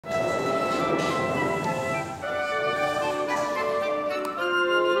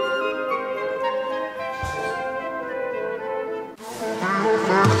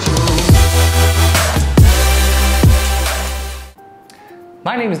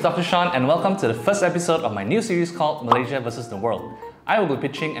My name is Dr. Sean and welcome to the first episode of my new series called Malaysia versus the World. I will be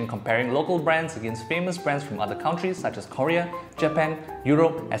pitching and comparing local brands against famous brands from other countries such as Korea, Japan,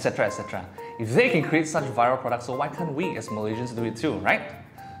 Europe, etc. etc. If they can create such viral products, so why can't we as Malaysians do it too, right?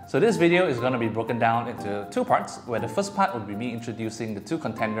 So this video is going to be broken down into two parts, where the first part will be me introducing the two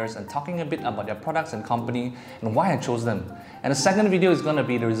contenders and talking a bit about their products and company and why I chose them. And the second video is going to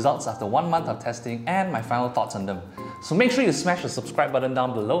be the results after 1 month of testing and my final thoughts on them. So make sure you smash the subscribe button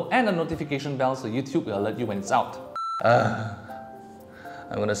down below and the notification bell so YouTube will alert you when it's out.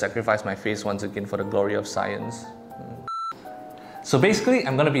 I'm going to sacrifice my face once again for the glory of science. So basically,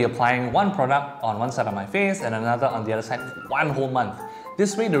 I'm going to be applying one product on one side of my face and another on the other side for 1 whole month.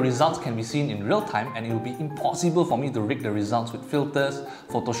 This way, the results can be seen in real time and it will be impossible for me to rig the results with filters,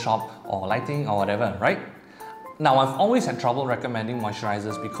 Photoshop or lighting or whatever, right? Now, I've always had trouble recommending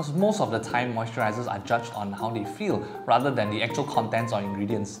moisturizers because most of the time moisturizers are judged on how they feel rather than the actual contents or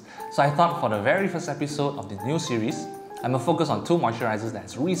ingredients. So I thought for the very first episode of this new series, I'm going to focus on two moisturizers that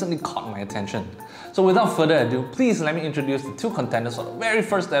has recently caught my attention. So without further ado, please let me introduce the two contenders for the very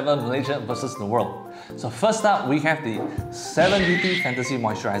first ever Malaysia versus the World. So first up, we have the 7 Beauty Fantasy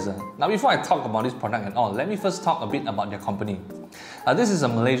Moisturizer. Now before I talk about this product at all, let me first talk a bit about their company. This is a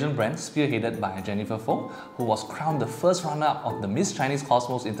Malaysian brand spearheaded by Jennifer Fo, who was crowned the first runner-up of the Miss Chinese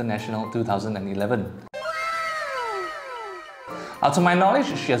Cosmos International 2011. To my knowledge,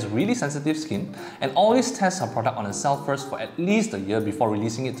 she has really sensitive skin and always tests her product on herself first for at least a year before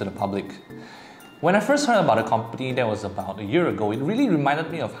releasing it to the public. When I first heard about the company, that was about a year ago, it really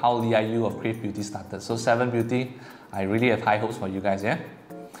reminded me of how Liu of Krave Beauty started. So 7 Beauty, I really have high hopes for you guys, yeah?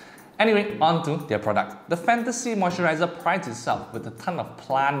 Anyway, on to their product. The Fantasy Moisturizer prides itself with a ton of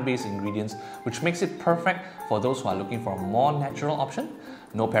plant-based ingredients, which makes it perfect for those who are looking for a more natural option.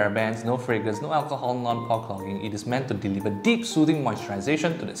 No parabens, no fragrance, no alcohol, non-pore clogging. It is meant to deliver deep, soothing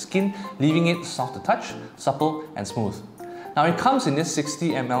moisturization to the skin, leaving it soft to touch, supple and smooth. Now it comes in this 60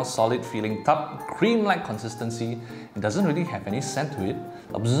 ml solid feeling tub, cream-like consistency. It doesn't really have any scent to it,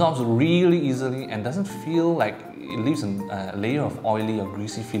 absorbs really easily and doesn't feel like it leaves a layer of oily or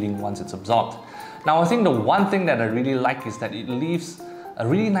greasy feeling once it's absorbed. Now I think the one thing that I really like is that it leaves a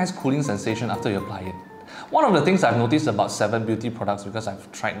really nice cooling sensation after you apply it. One of the things I've noticed about 7 Beauty products, because I've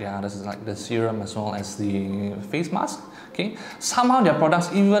tried their others, like the serum as well as the face mask, okay? Somehow their products,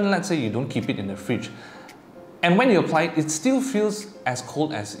 even let's say you don't keep it in the fridge, and when you apply it, it still feels as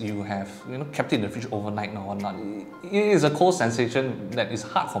cold as you have kept it in the fridge overnight or whatnot. It is a cold sensation that is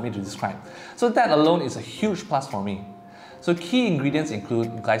hard for me to describe. So that alone is a huge plus for me. So key ingredients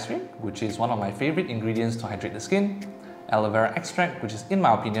include glycerin, which is one of my favorite ingredients to hydrate the skin, aloe vera extract, which is in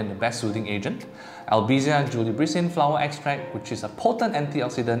my opinion the best soothing agent, Albizia julibrissin flower extract, which is a potent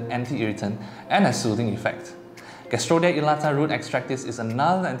antioxidant, anti-irritant and has soothing effect. Gastrodia elata root extractis is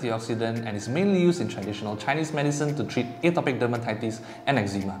another antioxidant and is mainly used in traditional Chinese medicine to treat atopic dermatitis and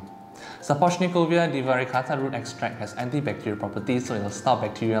eczema. Sapochnikovia divaricata root extract has antibacterial properties, so it will stop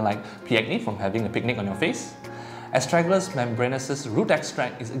bacteria like P. acne from having a picnic on your face. Astragalus membranosus root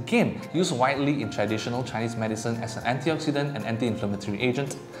extract is again used widely in traditional Chinese medicine as an antioxidant and anti-inflammatory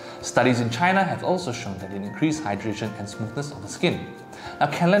agent. Studies in China have also shown that it increases hydration and smoothness of the skin. Now,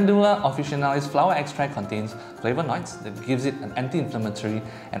 Calendula officinalis flower extract contains flavonoids that gives it an anti-inflammatory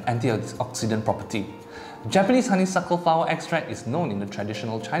and antioxidant property. Japanese honeysuckle flower extract is known in the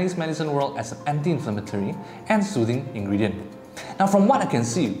traditional Chinese medicine world as an anti-inflammatory and soothing ingredient. Now, from what I can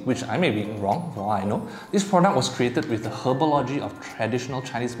see, which I may be wrong for all I know, this product was created with the herbology of traditional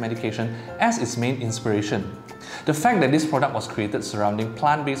Chinese medication as its main inspiration. The fact that this product was created surrounding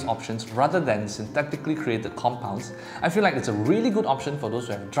plant-based options rather than synthetically created compounds, I feel like it's a really good option for those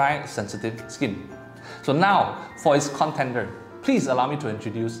who have dry, sensitive skin. So now, for its contender, please allow me to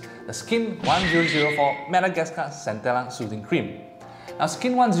introduce the SKIN1004 Madagascar Centella Soothing Cream. Now,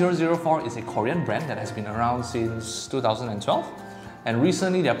 SKIN1004 is a Korean brand that has been around since 2012, and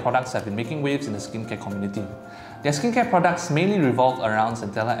recently their products have been making waves in the skincare community. Their skincare products mainly revolve around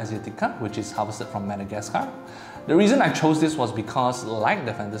Centella asiatica, which is harvested from Madagascar. The reason I chose this was because, like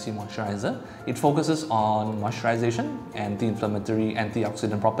the Fantasy Moisturizer, it focuses on moisturization, anti-inflammatory,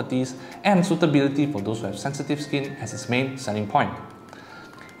 antioxidant properties, and suitability for those who have sensitive skin as its main selling point.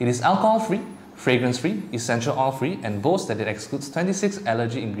 It is alcohol-free, fragrance-free, essential oil-free, and boasts that it excludes 26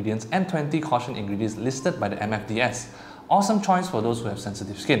 allergy ingredients and 20 caution ingredients listed by the MFDS. Awesome choice for those who have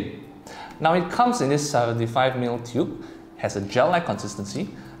sensitive skin. Now it comes in this 75ml tube, has a gel-like consistency.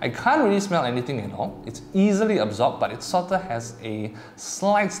 I can't really smell anything at all. It's easily absorbed, but it sort of has a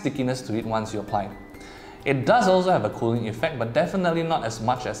slight stickiness to it once you apply it. It does also have a cooling effect, but definitely not as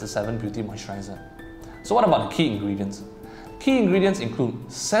much as the 7 Beauty Moisturizer. So what about the key ingredients? Key ingredients include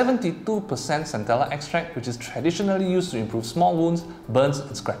 72% Centella extract, which is traditionally used to improve small wounds, burns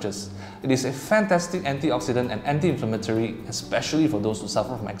and scratches. It is a fantastic antioxidant and anti-inflammatory, especially for those who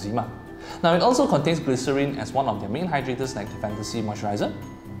suffer from eczema. Now it also contains glycerin as one of their main hydrators like the Fantasy Moisturizer.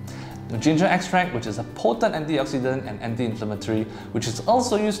 The ginger extract, which is a potent antioxidant and anti-inflammatory, which is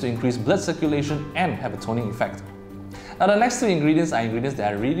also used to increase blood circulation and have a toning effect. Now the next two ingredients are ingredients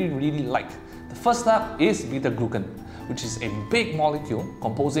that I really like. The first up is beta-glucan, which is a big molecule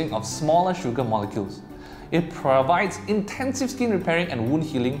composing of smaller sugar molecules. It provides intensive skin repairing and wound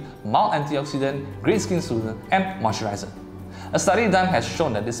healing, mild antioxidant, great skin soother, and moisturizer. A study done has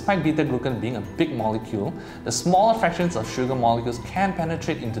shown that despite beta-glucan being a big molecule, the smaller fractions of sugar molecules can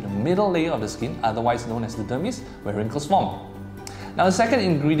penetrate into the middle layer of the skin, otherwise known as the dermis, where wrinkles form. Now the second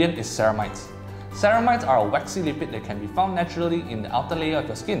ingredient is ceramides. Ceramides are a waxy lipid that can be found naturally in the outer layer of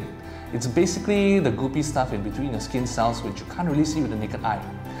your skin. It's basically the goopy stuff in between your skin cells which you can't really see with the naked eye.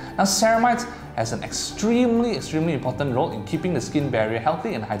 Now ceramides has an extremely important role in keeping the skin barrier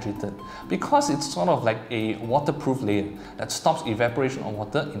healthy and hydrated because it's sort of like a waterproof layer that stops evaporation of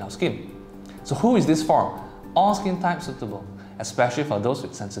water in our skin. So who is this for? All skin types suitable, especially for those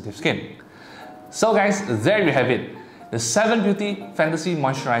with sensitive skin. So guys, there you have it. The 7 Beauty Fantasy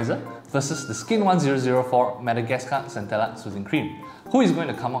Moisturizer versus the SKIN1004 Madagascar Centella Soothing Cream. Who is going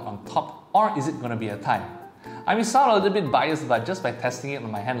to come out on top, or is it going to be a tie? I may sound a little bit biased, but just by testing it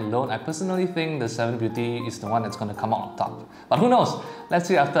on my hand alone, I personally think the 7 Beauty is the one that's going to come out on top. But who knows? Let's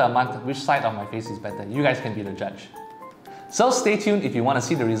see after a month which side of my face is better. You guys can be the judge. So stay tuned if you want to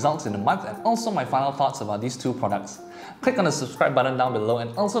see the results in a month and also my final thoughts about these two products. Click on the subscribe button down below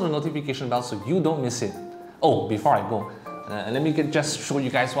and also the notification bell so you don't miss it. Oh, before I go, let me just show you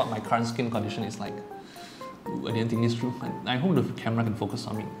guys what my current skin condition is like. Ooh, I didn't think this through. I hope the camera can focus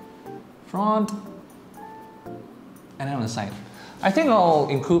on me. Front, and then on the side. I think I'll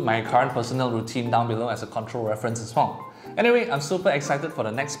include my current personal routine down below as a control reference as well. Anyway, I'm super excited for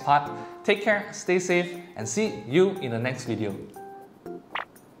the next part. Take care, stay safe, and see you in the next video.